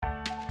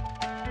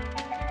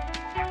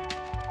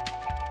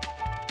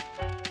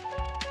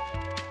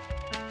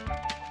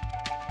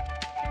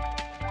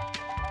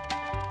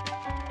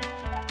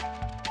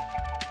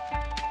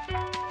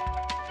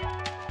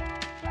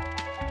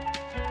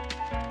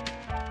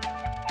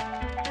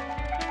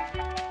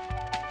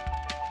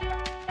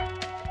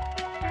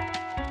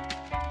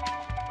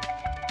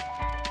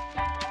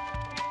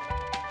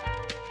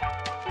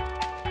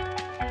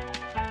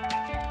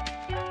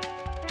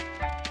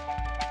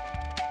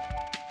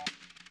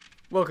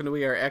Welcome to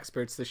We Are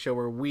Experts, the show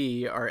where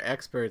we are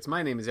experts.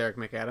 My name is Eric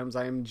McAdams.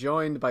 I am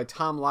joined by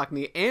Tom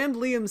Lockney and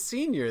Liam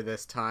Sr.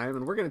 this time,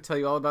 and we're going to tell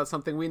you all about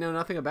something we know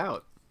nothing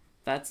about.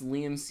 That's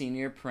Liam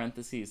Sr.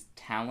 parentheses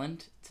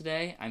talent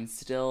today. I'm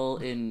still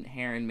in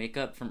hair and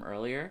makeup from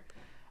earlier.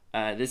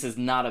 This is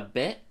not a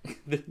bit.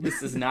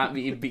 This is not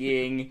me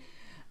being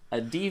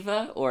a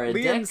diva or a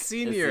Liam dick.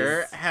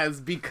 Sr. has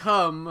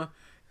become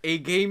a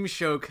game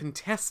show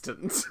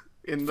contestant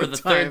in the third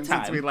time since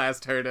time. we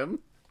last heard him.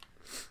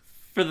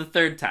 For the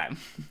third time.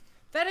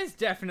 That is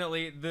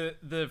definitely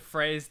the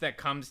phrase that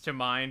comes to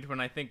mind when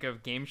I think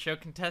of game show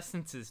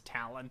contestants is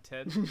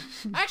talented.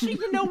 Actually,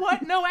 you know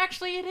what? No,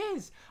 actually it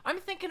is. I'm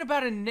thinking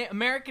about an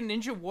American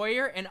Ninja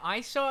Warrior, and I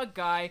saw a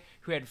guy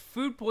who had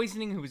food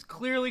poisoning who was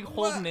clearly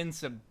holding in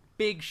some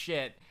big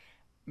shit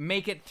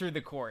make it through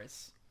the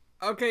course.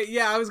 Okay,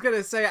 yeah, I was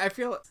gonna say, I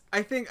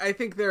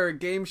think there are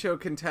game show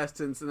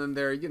contestants, and then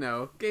there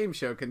are, game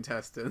show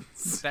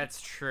contestants. That's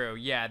true.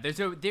 Yeah,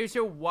 there's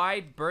a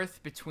wide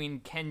berth between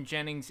Ken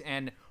Jennings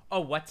and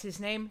what's his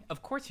name?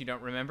 Of course you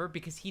don't remember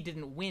because he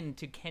didn't win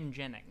to Ken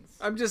Jennings.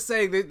 I'm just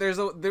saying that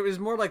there's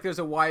more like there's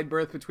a wide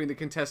berth between the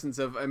contestants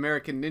of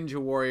American Ninja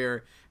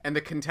Warrior and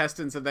the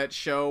contestants of that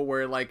show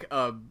where like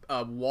a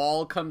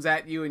wall comes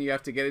at you and you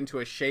have to get into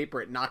a shape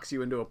or it knocks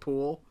you into a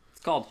pool.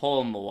 It's called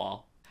Hole in the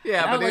Wall.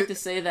 Yeah, and I but would like to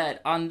say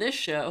that on this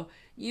show,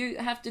 you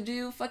have to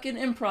do fucking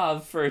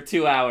improv for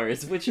 2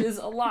 hours, which is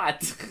a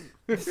lot.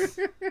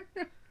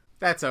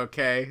 That's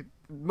okay.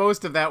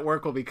 Most of that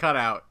work will be cut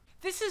out.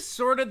 This is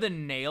sort of the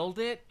Nailed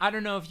It. I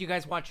don't know if you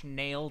guys watch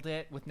Nailed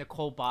It with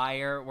Nicole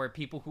Byer, where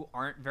people who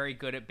aren't very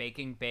good at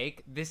baking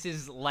bake. This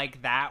is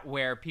like that,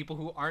 where people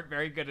who aren't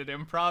very good at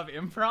improv.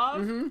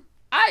 Mm-hmm.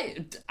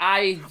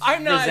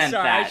 I'm not resent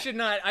sorry.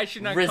 that. I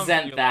should not resent come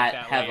at you that like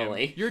that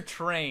heavily. Liam. You're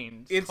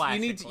trained. You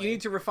classically.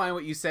 need to refine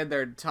what you said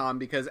there, Tom,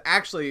 because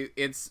actually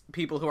it's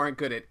people who aren't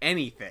good at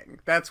anything.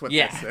 That's what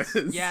this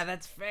is. Yeah,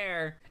 that's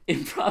fair.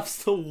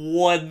 Improv's the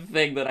one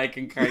thing that I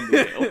can kind of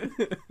do.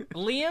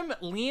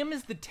 Liam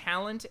is the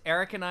talent.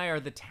 Eric and I are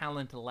the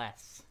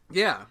talentless.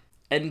 Yeah.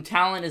 And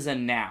talent is a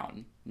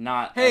noun,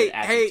 not Hey, an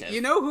adjective.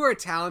 you know who are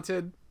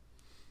talented?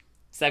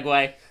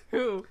 Segue.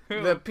 Who?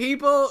 The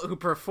people who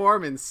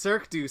perform in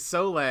Cirque du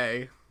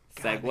Soleil.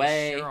 Segue.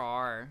 They sure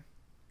are.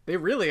 They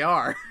really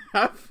are.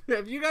 Have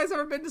you guys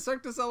ever been to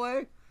Cirque du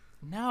Soleil?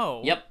 No.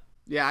 Yep.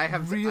 Yeah, I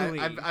have. Really?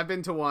 I've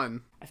been to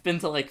one. I've been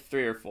to like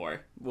 3 or 4.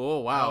 Oh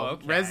wow, Oh,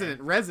 okay.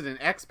 resident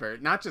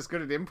expert, not just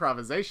good at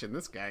improvisation.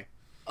 This guy.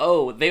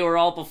 Oh, they were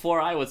all before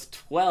I was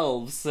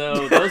 12,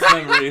 so those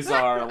memories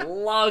are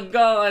long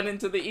gone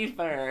into the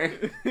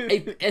ether.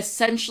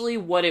 Essentially,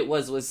 what it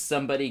was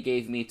somebody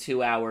gave me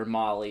 2-hour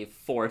Molly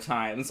 4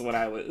 times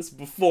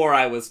before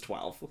I was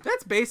 12.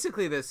 That's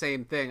basically the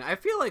same thing. I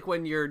feel like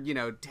when you're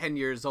 10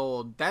 years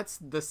old, that's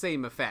the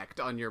same effect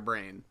on your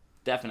brain.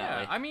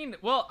 Definitely. Yeah, I mean,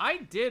 well, I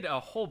did a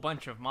whole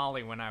bunch of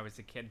Molly when I was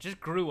a kid. Just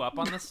grew up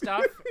on the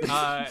stuff.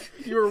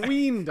 You were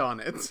weaned on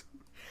it.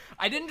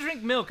 I didn't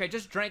drink milk. I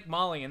just drank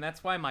Molly, and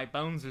that's why my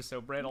bones are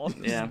so brittle.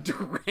 Yeah.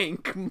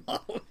 Drank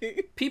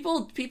Molly.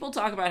 People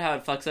talk about how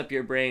it fucks up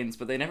your brains,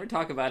 but they never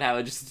talk about how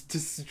it just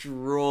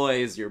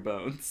destroys your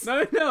bones.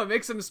 No, it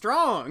makes him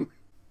strong.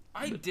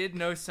 I did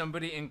know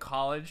somebody in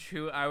college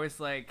who I was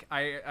like,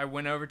 I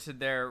went over to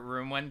their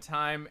room one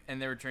time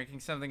and they were drinking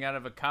something out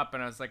of a cup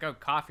and I was like, oh,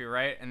 coffee,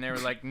 right? And they were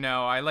like,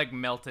 no, I like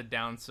melted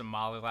down some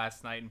Molly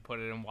last night and put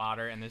it in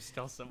water and there's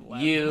still some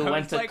left. You And I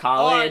went was to like,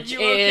 college "Are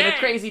you in a okay?"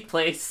 crazy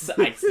place.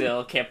 I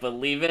still can't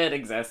believe it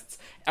exists.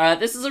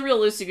 This is a real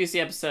loosey-goosey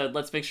episode.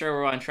 Let's make sure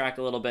we're on track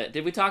a little bit.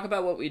 Did we talk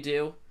about what we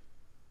do?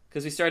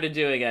 Because we started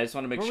doing it. I just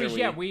want to make Well, sure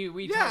we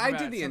Yeah, talked I about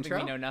did the something intro.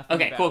 we know nothing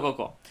Okay, about.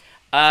 cool.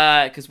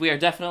 Because we are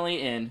definitely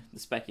in the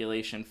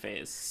speculation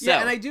phase. So, Yeah,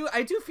 and I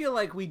do feel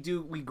like we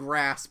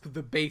grasp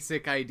the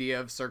basic idea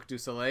of Cirque du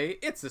Soleil.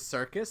 It's a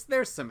circus.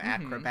 There's some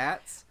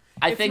acrobats.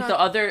 I It's think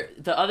not-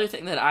 the other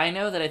thing that I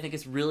know that I think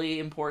is really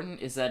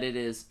important is that it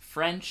is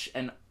French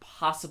and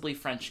possibly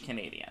French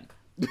Canadian.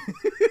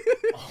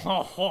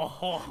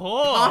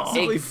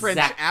 Possibly French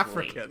Exactly.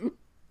 African.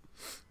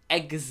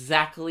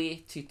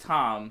 Exactly to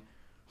Tom.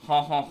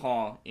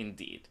 Ha,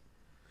 indeed.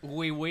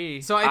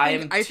 Oui. So I I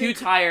am think too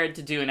tired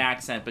to do an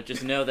accent, but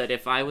just know that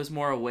if I was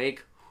more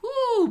awake,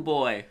 whoo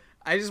boy.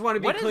 I just want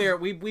to be What is- clear.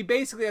 We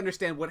basically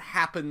understand what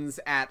happens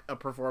at a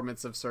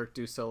performance of Cirque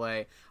du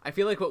Soleil. I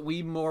feel like what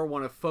we more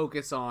want to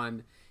focus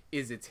on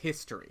is its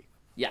history,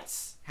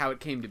 Yes. how it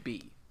came to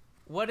be.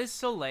 What does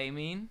Soleil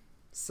mean?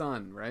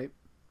 Sun, right?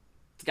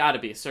 It's gotta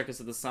be Circus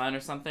of the Sun or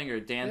something, or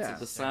Dance Yeah. of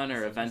the Sun, or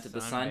Circus of Event the of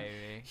the Sun, Sun.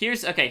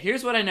 baby.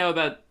 Here's what I know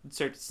about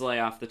Cirque du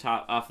Soleil off the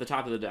top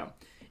of the dome.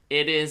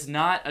 It is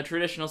not a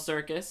traditional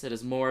circus. It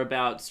is more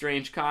about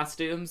strange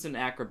costumes and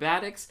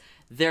acrobatics.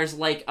 There's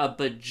like a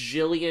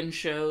bajillion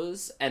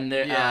shows, and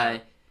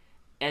and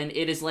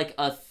it is like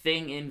a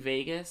thing in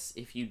Vegas.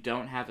 If you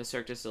don't have a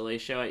Cirque du Soleil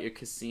show at your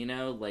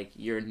casino, like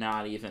you're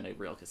not even a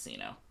real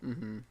casino.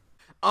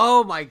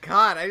 Oh my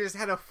god, I just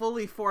had a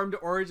fully formed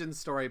origin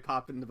story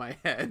pop into my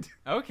head.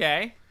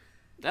 Okay.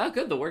 Oh,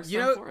 good. The work's You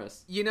done know, for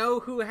us. you know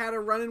who had a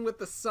run-in with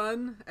the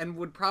sun and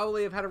would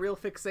probably have had a real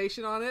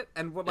fixation on it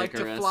and would like to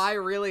Icarus. fly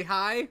really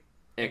high?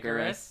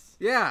 Icarus.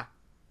 Yeah.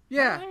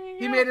 Yeah. There you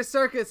He go. made a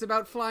circus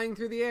about flying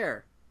through the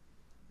air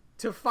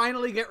to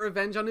finally get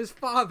revenge on his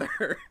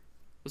father.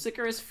 Was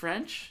Icarus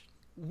French?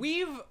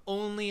 We've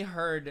only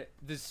heard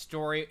the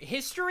story.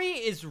 History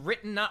is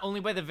written not only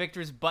by the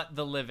victors but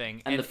the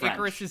living. And the French.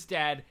 Icarus's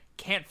dad,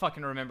 can't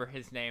fucking remember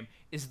his name,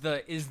 is the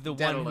one who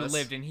Daedalus.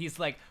 lived, and he's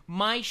like,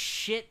 my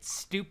shit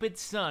stupid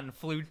son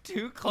flew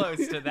too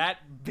close to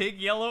that big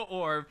yellow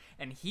orb,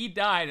 and he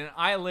died, and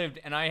I lived,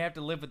 and I have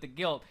to live with the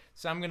guilt.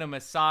 So I'm gonna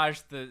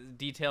massage the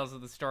details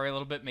of the story a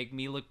little bit, make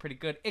me look pretty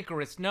good.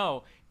 Icarus,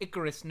 no,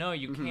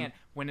 you can't.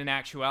 When in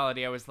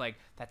actuality, I was like,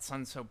 that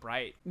sun's so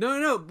bright.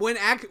 No.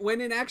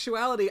 When in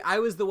actuality, I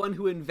was the one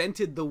who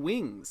invented the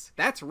wings.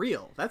 That's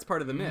real. That's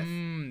part of the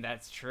myth.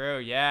 That's true,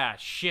 yeah.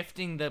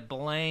 Shifting the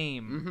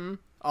blame.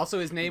 Also,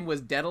 his name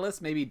was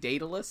Daedalus, maybe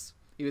Daedalus.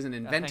 He was an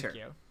inventor. Thank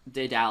you.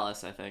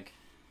 Daedalus, I think.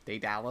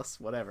 Daedalus,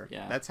 whatever.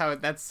 Yeah. That's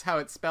how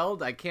it's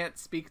spelled. I can't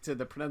speak to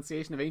the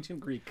pronunciation of ancient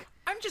Greek.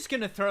 I'm just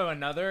gonna throw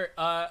another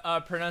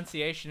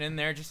pronunciation in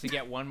there just to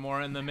get one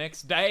more in the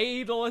mix.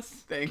 Daedalus.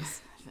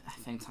 Thanks. I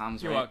think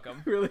Tom's You're right.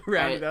 welcome. Really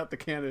rounded Right. out the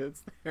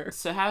candidates there.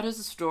 So how does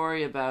a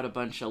story about a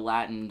bunch of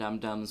Latin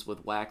dum-dums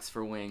with wax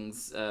for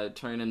wings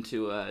turn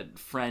into a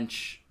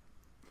French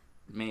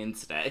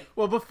mainstay?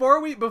 Well, before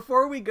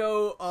we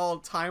go all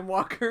Time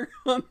Walker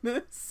on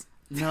this,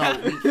 No,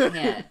 we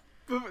can't.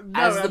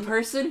 As the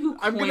person who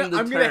coined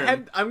the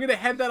term, I'm gonna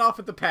head that off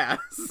at the pass.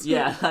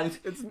 yeah,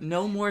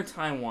 no more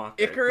Time Walker.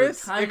 Icarus.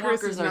 The Time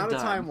Icarus Walkers is are not a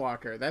done. Time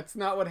Walker. That's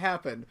not what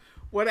happened.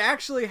 What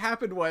actually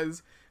happened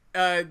was.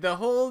 The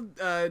whole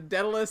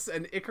Daedalus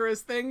and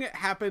Icarus thing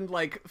happened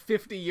like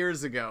 50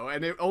 years ago,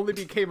 and it only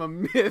became a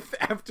myth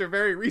after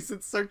very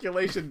recent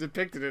circulation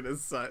depicted it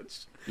as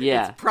such.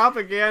 Yeah. It's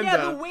propaganda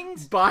Yeah, the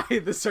wings- by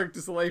the Cirque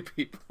du Soleil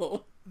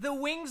people. The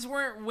wings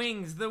weren't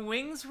wings. The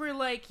wings were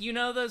like, you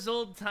know those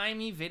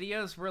old-timey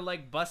videos where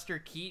like Buster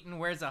Keaton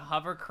wears a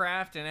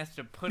hovercraft and has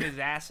to put his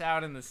ass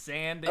out in the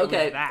sand? It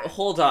Okay, was that.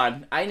 hold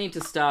on. I need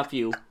to stop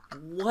you.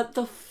 What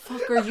the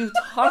fuck are you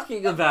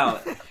talking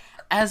about?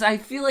 As I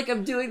feel like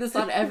I'm doing this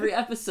on every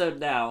episode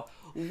now.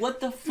 What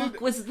the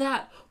fuck was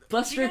that?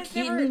 Buster guys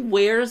Keaton never-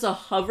 wears a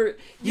hover...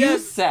 You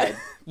Yes,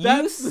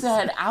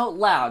 said out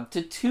loud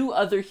to two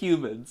other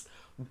humans,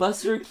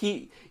 Buster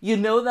Keaton... You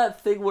know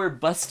that thing where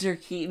Buster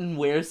Keaton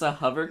wears a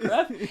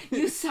hovercraft?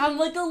 You sound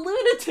like a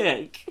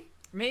lunatic!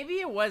 Maybe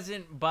it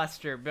wasn't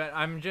Buster, but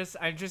I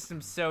just am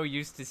so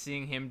used to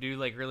seeing him do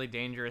like really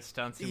dangerous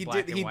stunts in He black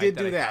did. and He white did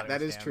do I that. thought it That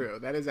was is him. true.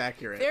 That is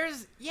accurate.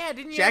 Didn't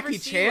you Jackie ever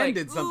see, Chan like,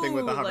 did something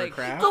with a ooh, like,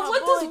 hovercraft. But oh,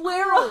 what boy, does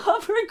wear a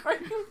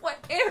hovercraft?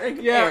 What, Eric?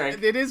 Yeah,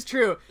 Eric. it is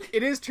true.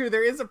 It is true.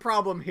 There is a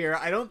problem here.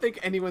 I don't think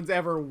anyone's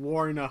ever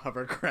worn a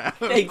hovercraft.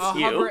 Thanks. A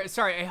you.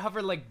 a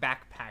hover like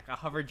backpack, a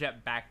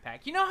hoverjet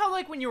backpack. You know how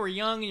like when you were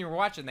young and you were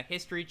watching the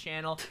History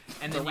Channel,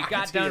 and then The you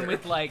got done Rocketeer.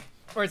 with like,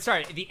 or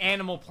sorry, the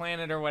Animal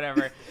Planet or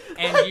whatever,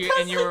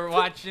 and you were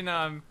watching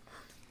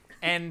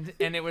and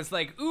it was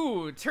like,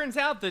 ooh, turns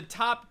out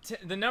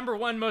the number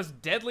one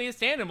most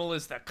deadliest animal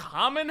is the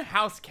common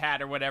house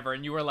cat or whatever,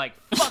 and you were like,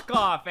 fuck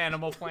off,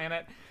 Animal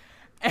Planet.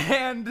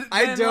 And then,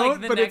 I don't,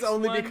 like, the but it's next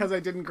only one- because I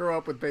didn't grow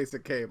up with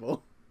basic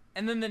cable.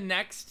 And then the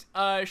next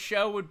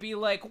show would be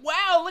like,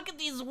 wow, look at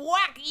these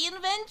wacky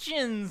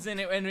inventions, and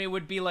it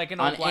would be like an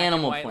On old black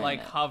Animal and white like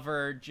Planet.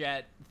 hover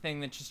jet thing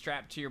that you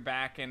strap to your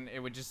back, and it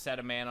would just set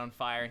a man on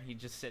fire, and he'd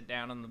just sit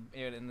down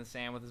in the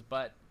sand with his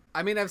butt.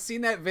 I mean, I've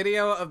seen that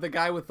video of the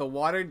guy with the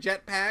water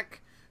jetpack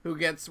who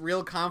gets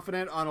real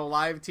confident on a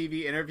live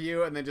TV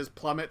interview and then just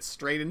plummets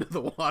straight into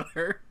the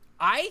water.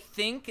 I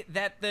think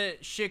that the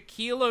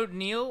Shaquille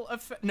O'Neal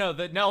effect, no,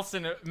 the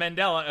Nelson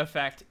Mandela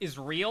effect is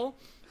real,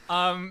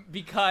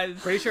 because.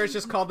 Pretty sure it's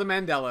just called the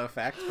Mandela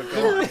effect, but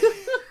go on.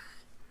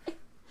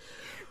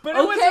 But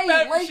it was Okay,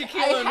 about like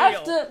Shaquille I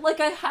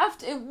O'Neal. have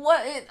to.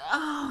 What?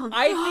 Oh,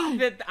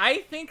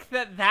 I think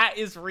that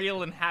is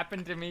real and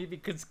happened to me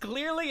because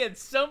clearly at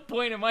some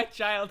point in my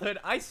childhood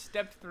I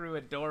stepped through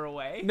a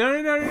doorway. No.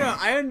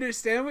 I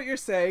understand what you're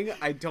saying.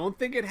 I don't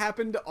think it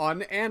happened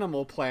on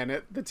Animal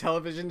Planet, the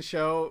television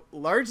show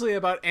largely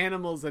about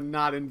animals and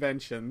not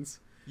inventions.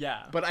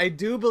 Yeah. But I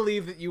do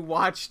believe that you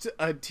watched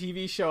a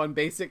TV show on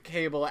basic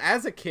cable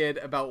as a kid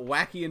about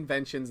wacky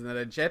inventions and that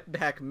a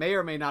jetpack may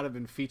or may not have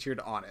been featured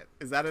on it.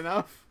 Is that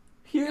enough?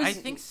 I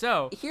think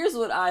so. Here's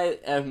what I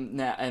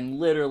am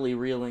literally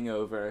reeling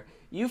over.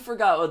 You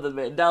forgot what the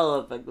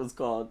Mandela effect was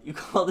called. You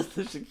called it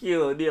the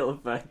Shaquille O'Neal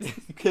effect.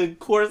 You could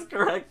course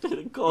corrected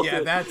and called Yeah,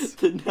 it that's-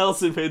 the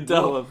Nelson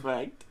Mandela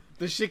effect.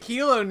 The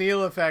Shaquille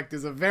O'Neal effect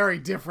is a very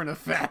different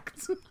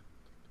effect.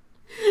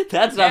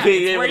 That's not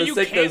being it's able where to you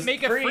sink can't those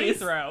make a free threes.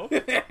 throw.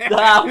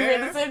 Ah, we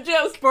made the same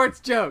joke. Sports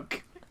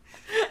joke.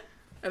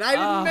 And I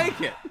didn't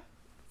make it.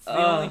 It's the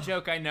only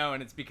joke I know,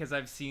 and it's because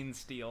I've seen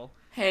Steel.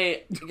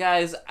 Hey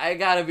guys, I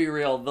gotta be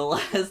real. The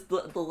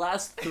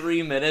last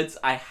 3 minutes,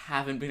 I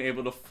haven't been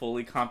able to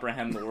fully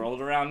comprehend the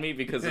world around me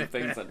because of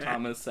things that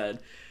Thomas said.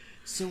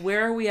 So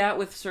where are we at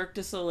with Cirque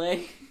du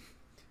Soleil?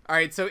 All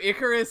right, so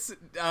Icarus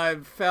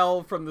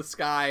fell from the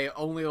sky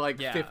only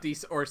like Yeah. 50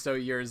 or so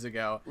years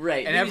ago.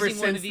 Right. And Using ever Using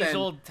one of since these then,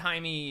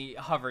 old-timey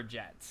hover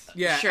jets.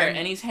 yeah, Sure,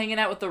 and he's hanging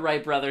out with the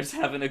Wright brothers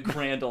having a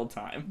grand old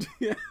time.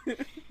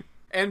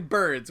 and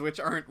birds, which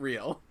aren't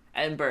real.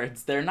 And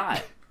birds, they're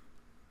not.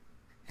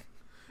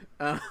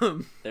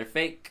 Um, They're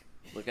fake.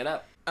 Look it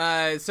up.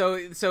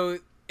 so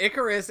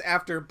Icarus,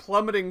 after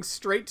plummeting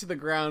straight to the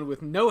ground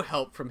with no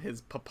help from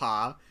his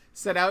papa,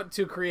 set out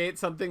to create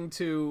something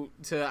to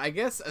I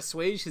guess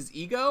assuage his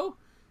ego,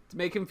 to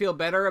make him feel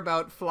better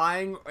about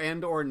flying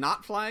and or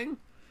not flying.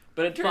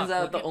 But it turns Fuck,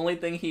 out look the at- only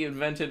thing he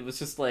invented was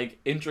just like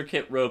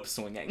intricate rope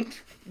swinging.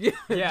 Yeah,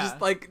 Yeah.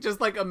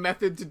 just like a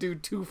method to do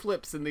 2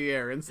 flips in the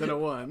air instead of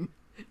 1.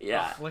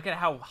 Yeah. Look at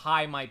how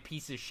high my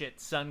piece of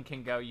shit son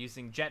can go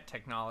using jet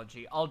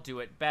technology. I'll do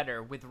it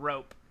better with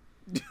rope.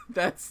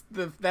 That's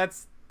the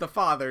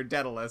father,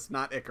 Daedalus,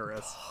 not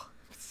Icarus.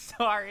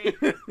 Sorry.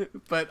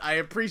 But I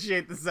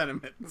appreciate the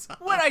sentiment.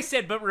 What I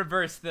said, but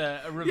reverse the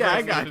Yeah,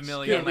 I got the you.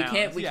 familiar Yeah, we nouns.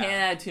 can't Yeah.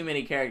 add too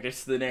many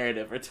characters to the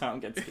narrative or Tom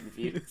gets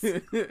confused.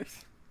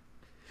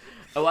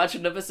 I watched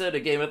an episode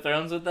of Game of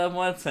Thrones with them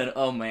once, and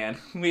oh man,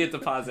 we had to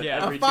pause it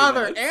Yeah. every A 2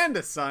 father minutes. and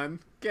a son.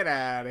 Get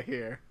out of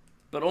here.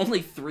 But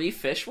only 3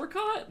 fish were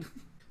caught?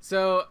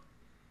 So,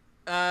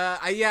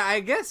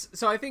 I guess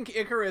so. I think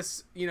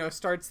Icarus,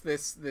 starts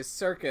this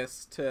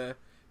circus to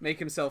make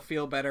himself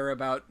feel better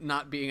about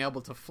not being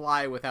able to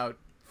fly without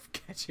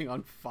catching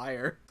on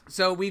fire.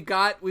 So we've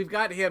got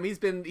him. He's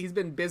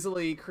been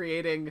busily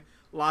creating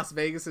Las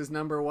Vegas's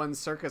 #1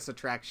 circus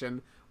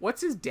attraction.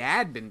 What's his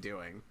dad been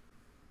doing?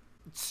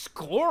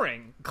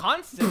 Scoring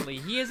constantly.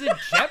 He has a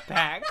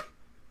jetpack.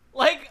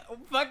 Like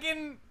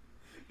fucking.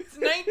 It's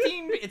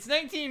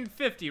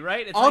 1950,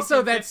 right? It's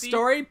Also, that 1950.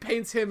 story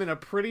paints him in a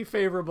pretty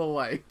favorable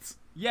light.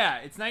 Yeah,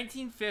 it's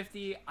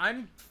 1950.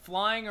 I'm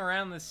flying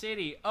around the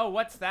city. Oh,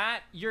 what's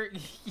that? Your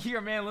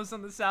man lives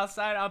on the south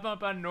side. I'm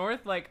up on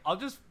north. Like, I'll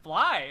just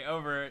fly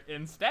over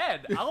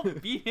instead. I'll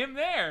beat him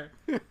there.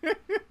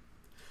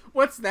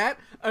 What's that?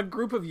 A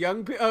group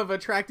of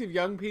attractive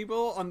young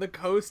people on the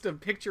coast of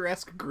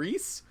picturesque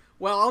Greece?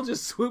 Well, I'll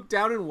just swoop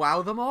down and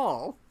wow them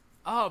all.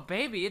 Oh,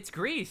 baby, it's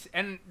Greece,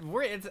 and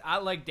I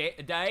like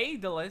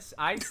Daedalus.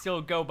 I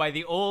still go by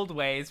the old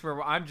ways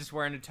where I'm just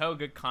wearing a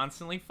toga,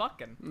 constantly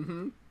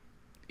fucking.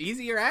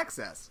 Easier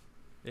access.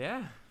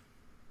 Yeah.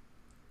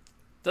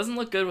 Doesn't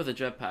look good with a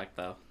jetpack,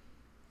 though.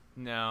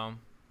 No,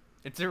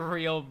 it's a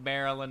real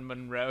Marilyn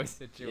Monroe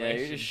situation. Yeah,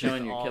 you're just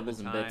showing your all the kibbles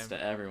and bits time.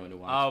 to everyone to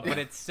watch. Oh, but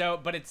it's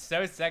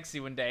so sexy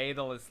when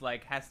Daedalus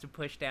like has to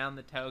push down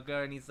the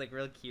toga, and he's like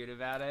real cute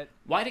about it.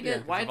 Why did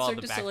of all Cirque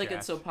the du Soleil get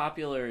backdraft. so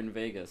popular in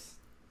Vegas?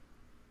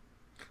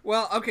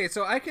 Well, okay,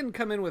 so I can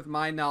come in with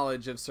my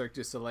knowledge of Cirque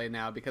du Soleil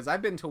now, because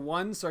I've been to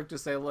one Cirque du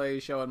Soleil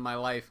show in my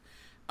life,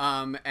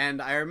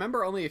 and I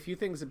remember only a few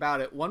things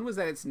about it. One was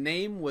that its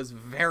name was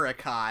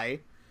Verikai.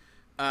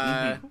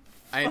 I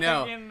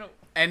know. Fucking-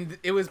 And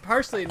it was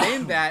partially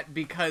named that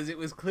because it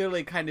was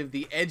clearly kind of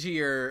the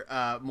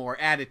edgier, more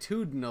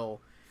attitudinal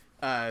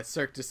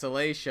Cirque du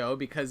Soleil show,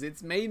 because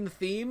its main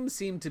theme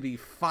seemed to be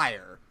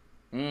fire.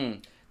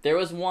 There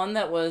was one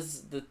that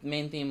was, the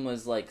main theme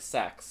was like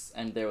sex,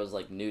 and there was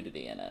like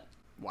nudity in it.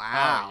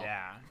 Wow. Oh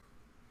yeah.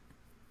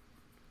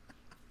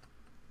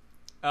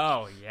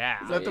 Oh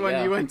yeah. Is that the There one you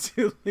go. you went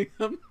to,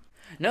 Liam?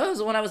 No, it was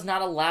the one I was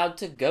not allowed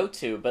to go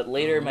to, but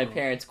later my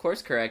parents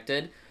course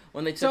corrected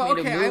when they took So, me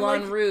to okay, I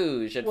Moulin like-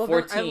 Rouge at Well,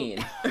 then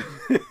 14.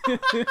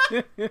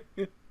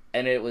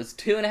 And it was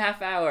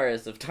 2.5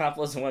 hours of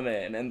topless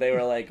women, and they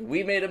were like,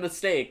 "We made a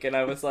mistake," and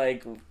I was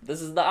like,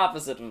 "This is the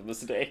opposite of a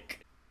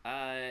mistake."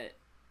 I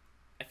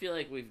feel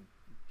like we've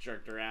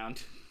jerked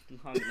around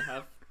long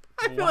enough.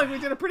 I feel like we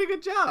did a pretty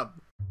good job.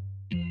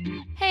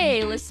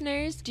 Hey,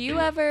 listeners, do you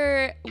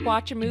ever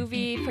watch a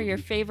movie for your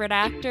favorite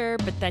actor,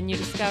 but then you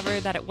discover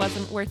that it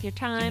wasn't worth your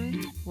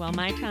time? Well,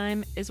 my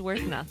time is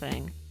worth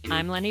nothing.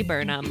 I'm Lenny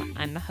Burnham.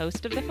 I'm the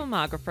host of The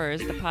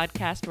Filmographers, the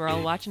podcast where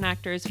I'll watch an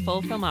actor's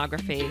full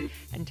filmography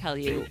and tell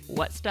you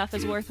what stuff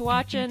is worth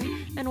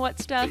watching and what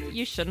stuff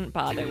you shouldn't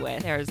bother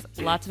with. There's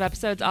lots of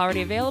episodes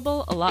already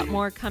available, a lot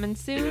more coming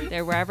soon.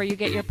 They're wherever you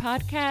get your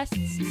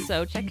podcasts,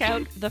 so check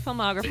out The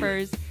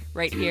Filmographers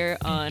right here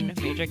on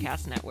Major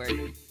Cast Network.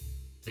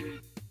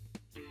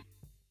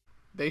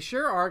 They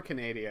sure are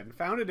Canadian.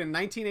 Founded in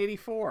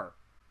 1984.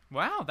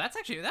 Wow, that's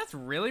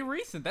really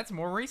recent. That's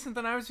more recent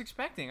than I was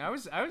expecting. I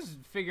was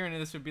figuring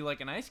this would be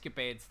like an Ice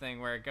Capades thing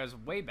where it goes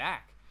way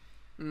back.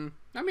 I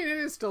mean, it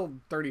is still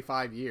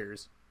 35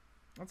 years.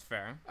 That's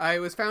fair. It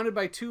was founded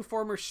by 2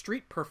 former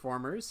street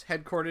performers,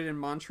 headquartered in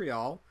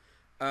Montreal.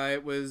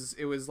 It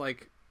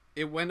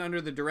went under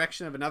the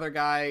direction of another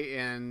guy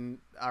in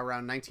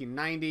around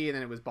 1990, and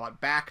then it was bought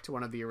back to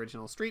one of the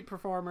original street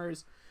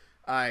performers.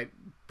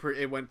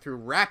 It went through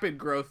rapid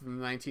growth in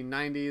the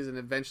 1990s and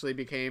eventually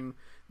became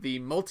the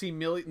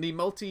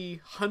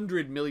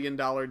multi-$100 million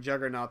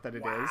juggernaut that it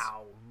is.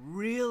 Wow,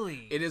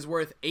 really? It is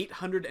worth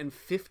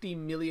 850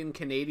 million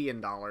Canadian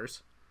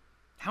dollars.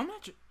 How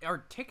much are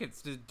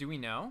tickets? Do we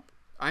know?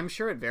 I'm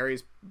sure it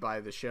varies by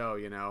the show,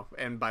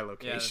 and by Yeah,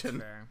 that's location.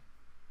 fair.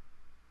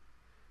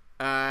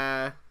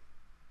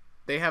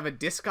 They have a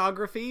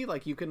discography,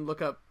 like you can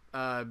look up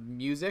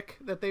music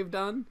that they've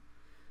done.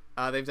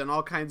 They've done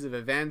all kinds of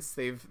events.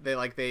 They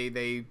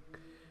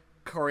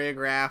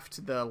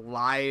choreographed the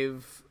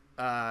live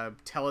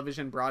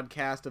television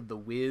broadcast of The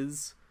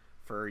Wiz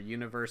for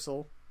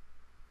Universal.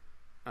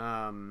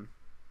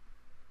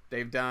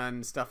 They've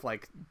done stuff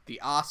like the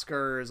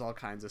Oscars, all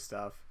kinds of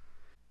stuff.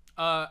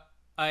 A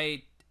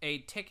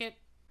ticket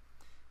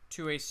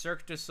to a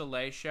Cirque du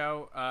Soleil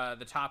show,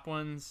 the top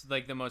ones,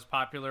 like the most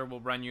popular, will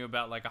run you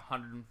about like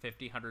 $150,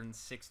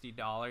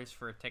 $160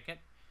 for a ticket.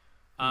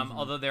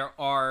 Although there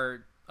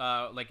are,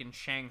 like in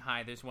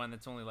Shanghai, there's one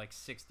that's only like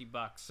 $60.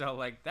 So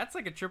like that's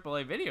like a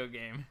AAA video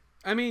game.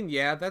 I mean,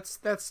 yeah,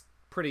 that's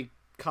pretty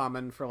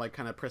common for like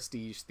kind of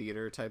prestige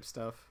theater type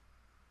stuff.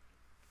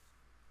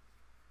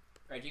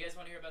 All right, do you guys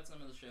want to hear about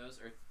some of the shows?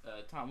 Or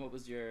Tom, what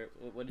was your?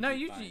 What did No,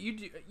 you you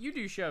find? you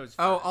do shows.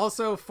 Oh, first.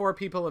 also 4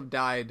 people have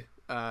died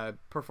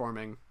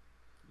performing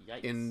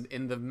Yikes.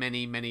 in the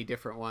many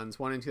different ones.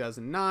 One in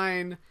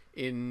 2009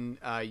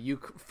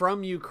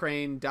 from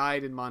Ukraine,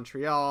 died in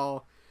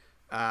Montreal.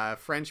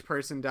 French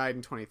person died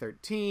in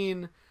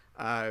 2013.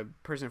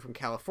 Person from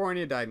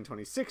California died in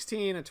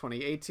 2016. A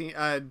 2018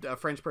 a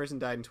French person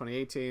died in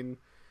 2018.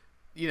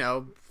 You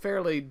know,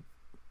 fairly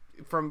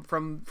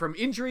from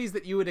injuries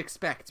that you would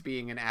expect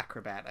being an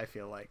acrobat, I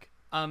feel like.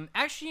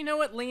 Actually, you know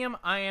what, Liam?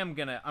 I'm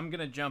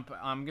gonna jump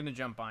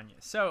on you.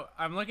 So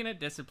I'm looking at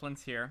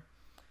disciplines here.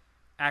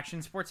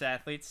 Action sports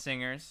athletes,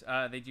 singers.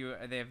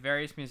 They have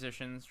various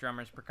musicians,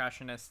 drummers,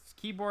 percussionists,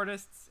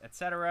 keyboardists,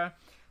 etc.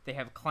 They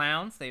have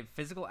clowns. They have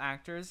physical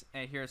actors.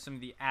 Here are some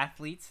of the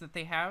athletes that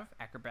they have: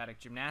 acrobatic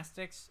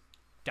gymnastics,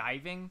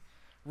 diving,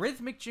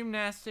 rhythmic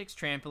gymnastics,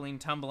 trampoline,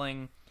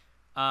 tumbling,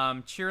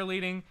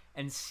 cheerleading,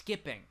 and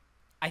skipping.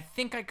 I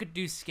think I could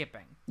do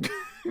skipping.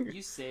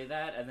 You say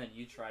that, and then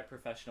you try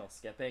professional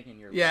skipping, and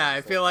you're Yeah, I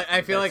feel like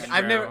That's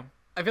I've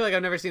true.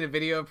 never seen a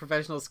video of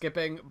professional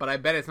skipping, but I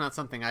bet it's not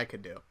something I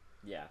could do.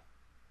 Yeah.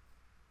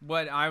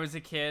 When I was a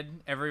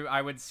kid, I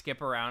would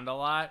skip around a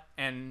lot,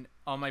 and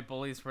all my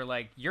bullies were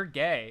like, "You're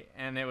gay,"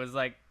 and it was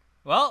like,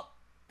 "Well,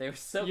 They were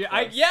so yeah,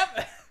 close.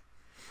 yep."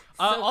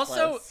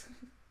 So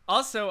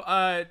Also,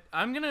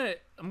 I'm gonna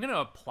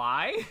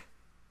apply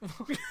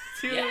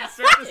to yeah,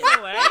 Cirque du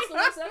Soleil. That's the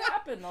worst that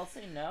happened. They'll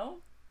say no.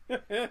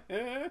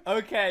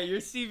 Okay, your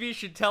CV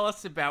should tell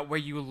us about where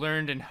you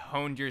learned and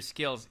honed your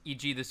skills,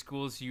 e.g., the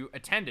schools you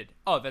attended.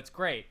 Oh, that's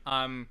great.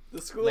 The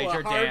school Laser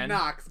of hard Dan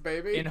knocks,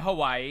 baby. in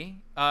Hawaii,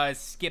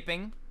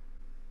 skipping.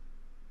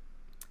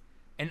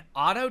 An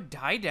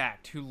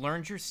autodidact who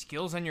learned your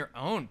skills on your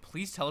own.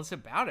 Please tell us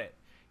about it.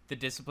 The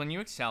discipline you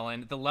excel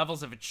in, the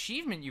levels of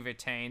achievement you've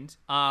attained.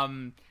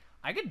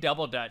 I could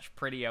double dutch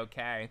pretty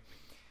okay.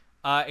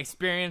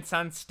 Experience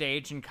on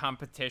stage in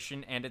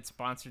competition and at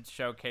sponsored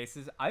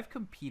showcases. I've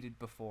competed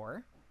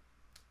before.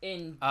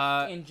 In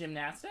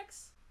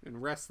gymnastics? In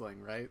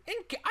wrestling, right?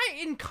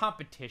 In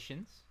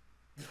competitions.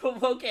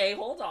 Okay,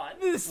 hold on.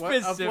 The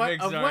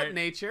specifics of what aren't-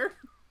 nature?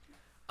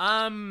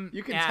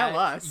 You can tell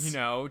us. You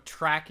know,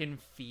 track and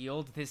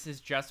field. This is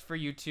just for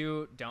you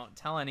two. Don't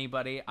tell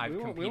anybody. I've We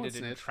won't competed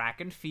in snitch.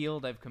 track and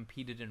field. I've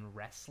competed in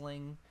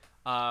wrestling.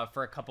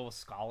 For a couple of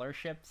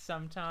scholarships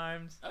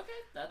sometimes. Okay,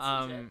 that's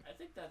legit. I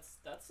think that's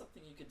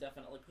something you could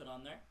definitely put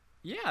on there.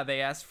 Yeah,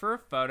 they asked for a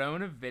photo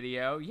and a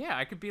video. Yeah,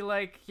 I could be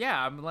like,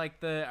 yeah, I'm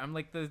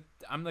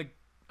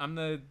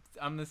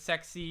the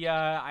sexy.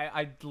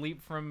 I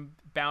leap from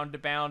bound to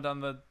bound on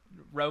the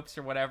ropes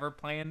or whatever,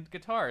 playing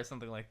guitar or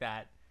something like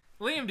that.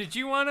 Liam, did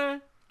you wanna?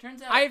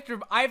 Turns out,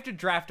 I have to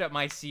draft up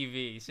my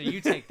CV, so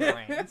you take the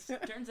reins.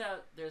 turns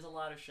out there's a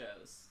lot of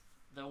shows.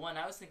 The one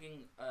I was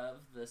thinking of,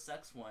 the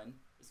sex one,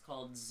 is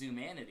called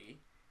Zoomanity,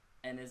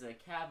 and is a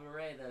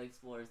cabaret that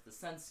explores the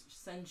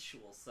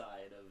sensual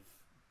side of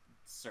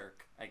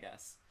Cirque, I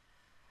guess.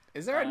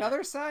 Is there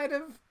another side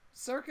of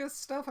circus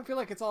stuff? I feel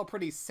like it's all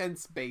pretty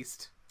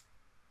sense-based.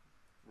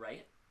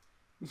 Right?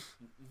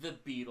 The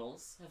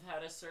Beatles have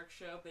had a Cirque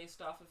show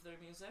based off of their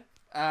music.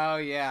 Oh,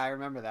 yeah, I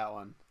remember that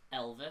one.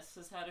 Elvis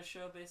has had a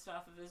show based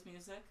off of his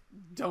music.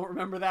 Don't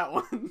remember that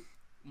one.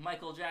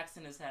 Michael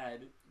Jackson has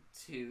had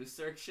 2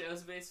 Cirque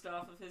shows based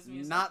off of his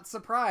music. Not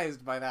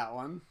surprised by that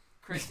one.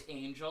 Chris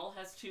Angel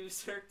has 2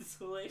 Cirque du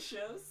Soleil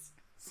shows.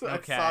 So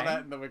Okay. I saw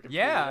that in the Wikipedia.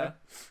 Yeah.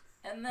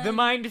 And then The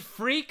Mind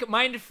Freak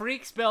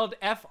spelled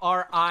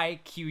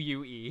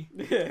FRIQUE.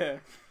 Yeah.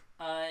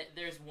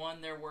 there's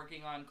one they're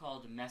working on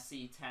called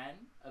Messi 10,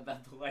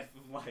 about the life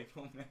of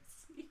Lionel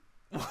Messi.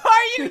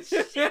 Why are you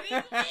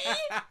shitting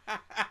me?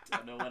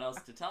 Don't know what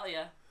else to tell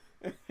you.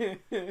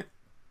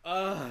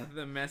 Ugh,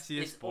 the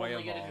messiest It's boy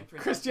only of gonna all. be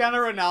presented- Cristiano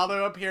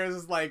Ronaldo appears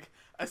as like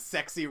a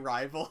sexy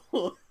rival.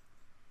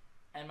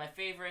 And my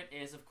favorite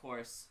is, of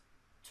course,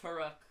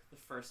 Turok: The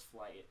First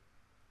Flight,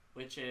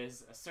 which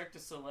is a Cirque du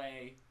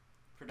Soleil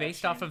production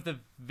Based off of the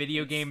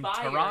video game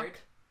inspired- Turok?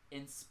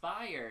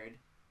 Inspired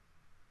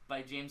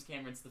by James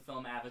Cameron's the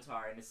film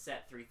Avatar and is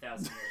set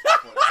 3,000 years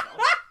before the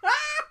film.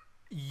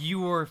 You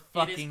were It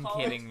fucking is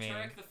called kidding me.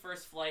 Turok: The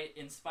First Flight,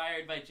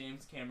 inspired by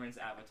James Cameron's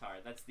Avatar.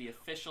 That's the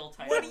official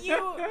title. What do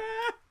you...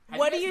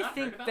 What do guys you not heard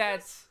think about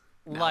that's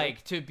No.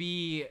 like to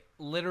be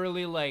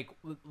literally like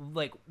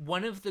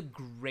one of the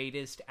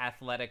greatest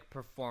athletic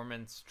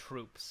performance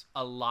troops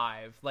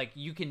alive? Like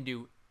you can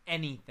do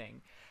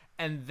anything.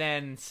 And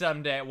then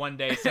one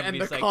day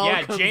somebody's the like, call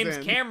yeah, comes James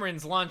in.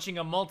 Cameron's launching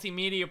a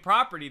multimedia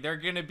property. There are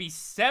going to be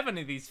 7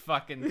 of these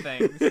fucking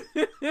things.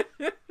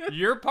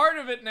 You're part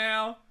of it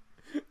now.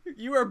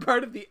 You are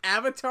part of the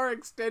Avatar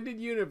extended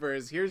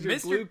universe. Here's your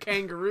Mr. blue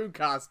kangaroo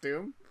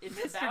costume. It's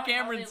Mr. about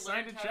Cameron how they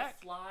signed learned a how check.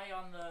 to fly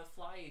on the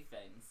flyy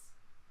things.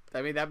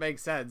 I mean, that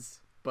makes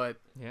sense, but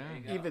Yeah. There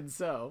you go. even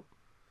so.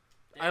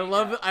 There I you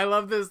love go. I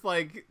love this,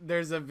 like,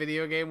 there's a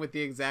video game with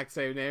the exact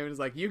same name. It's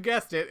like, you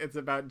guessed it, it's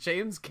about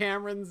James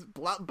Cameron's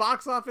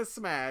box office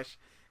smash,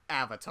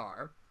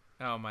 Avatar.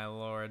 Oh my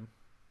lord.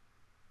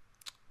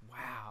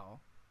 Wow.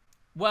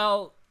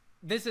 Well,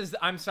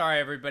 I'm sorry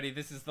everybody,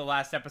 this is the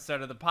last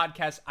episode of the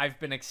podcast. I've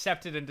been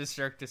accepted into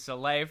Cirque du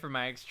Soleil for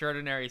my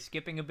extraordinary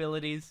skipping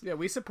abilities. Yeah,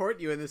 we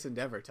support you in this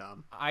endeavor,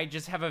 Tom. I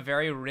just have a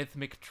very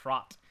rhythmic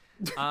trot.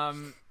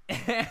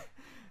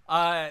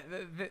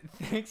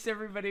 Thanks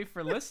everybody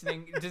for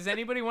listening. Does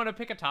anybody want to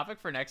pick a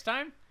topic for next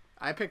time?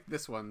 I picked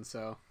this one,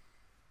 so.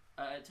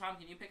 Tom,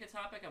 can you pick a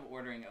topic? I'm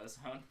ordering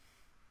ozone.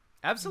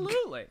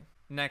 Absolutely.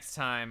 Next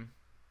time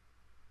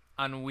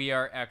on We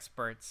Are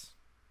Experts,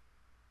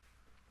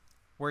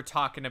 we're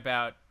talking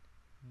about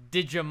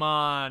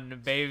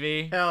Digimon,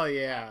 baby. Hell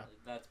yeah.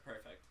 That's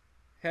perfect.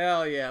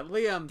 Hell yeah.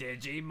 Liam,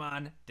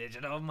 Digimon,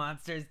 digital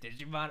monsters,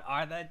 Digimon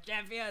are the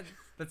champions.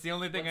 That's the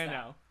only thing What's I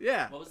that? know.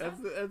 yeah, What was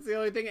that's the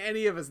only thing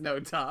any of us know,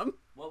 Tom.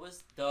 What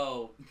was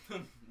though?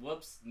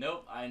 Whoops.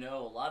 Nope. I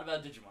know a lot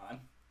about Digimon.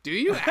 Do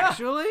you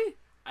actually?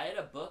 I had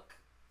a book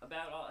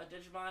about all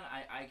Digimon.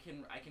 I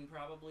can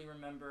probably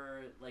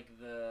remember like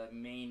the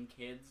main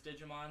kids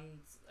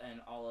Digimons and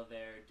all of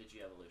their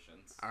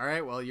Digi-evolutions. All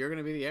right, well, you're going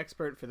to be the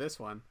expert for this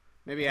one.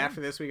 Maybe after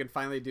this we can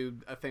finally do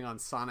a thing on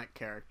Sonic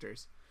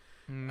characters.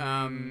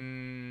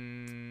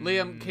 Liam,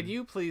 can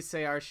you please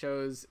say our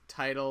show's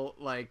title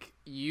like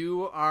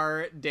you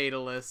are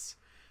Daedalus,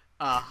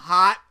 a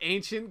hot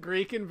ancient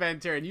Greek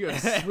inventor, and you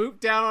have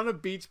swooped down on a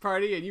beach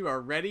party and you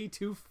are ready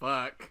to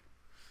fuck.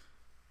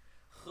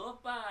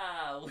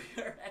 Hoppa!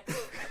 We are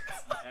experts.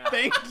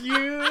 Thank you,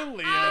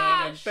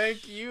 Liam, and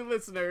thank you,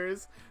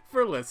 listeners,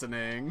 for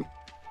listening.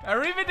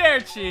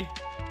 Arrivederci.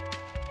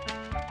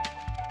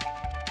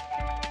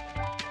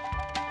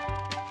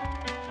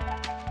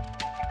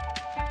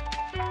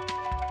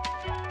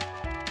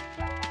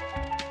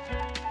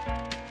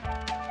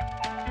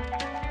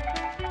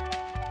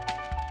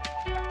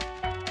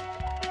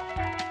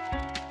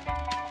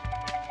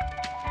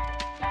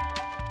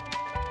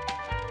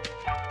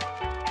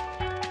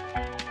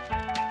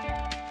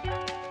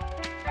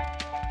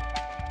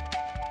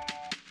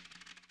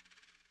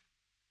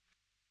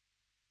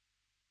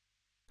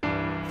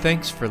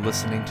 Thanks for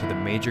listening to the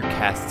Major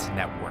Casts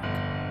Network.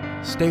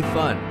 Stay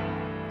fun,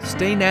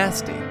 stay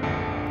nasty,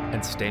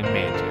 and stay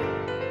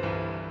major.